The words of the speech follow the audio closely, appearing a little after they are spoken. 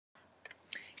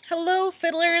Hello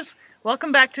fiddlers!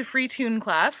 Welcome back to Free Tune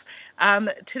class.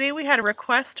 Today we had a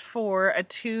request for a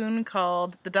tune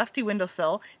called The Dusty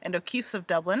Windowsill and O'Keeffe's of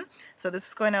Dublin. So this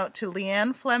is going out to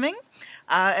Leanne Fleming.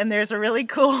 And there's a really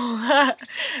cool,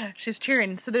 she's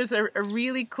cheering. So there's a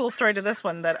really cool story to this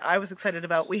one that I was excited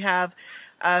about. We have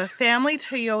a family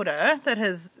Toyota that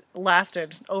has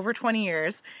lasted over 20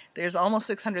 years. There's almost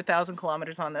 600,000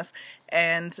 kilometers on this.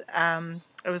 And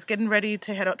I was getting ready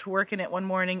to head out to work in it one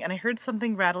morning and I heard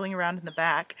something rattling around in the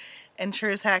back, and sure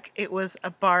as heck it was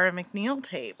a bar McNeil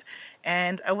tape.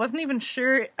 And I wasn't even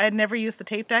sure, I'd never used the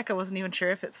tape deck, I wasn't even sure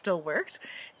if it still worked.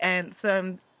 And so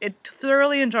I'm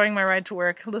thoroughly enjoying my ride to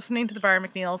work, listening to the bar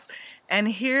McNeils, and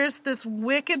here's this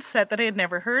wicked set that I had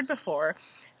never heard before.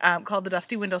 Called The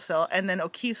Dusty Windowsill, and then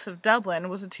O'Keeffe's of Dublin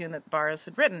was a tune that Bars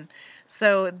had written.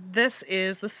 So this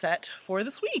is the set for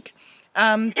this week.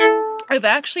 I've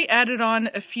actually added on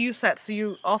a few sets, so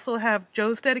you also have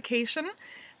Joe's Dedication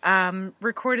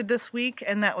recorded this week,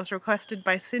 and that was requested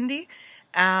by Cindy.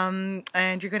 And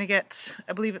you're going to get,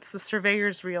 I believe it's the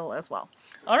Surveyor's Reel as well.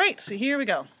 Alright, so here we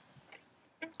go.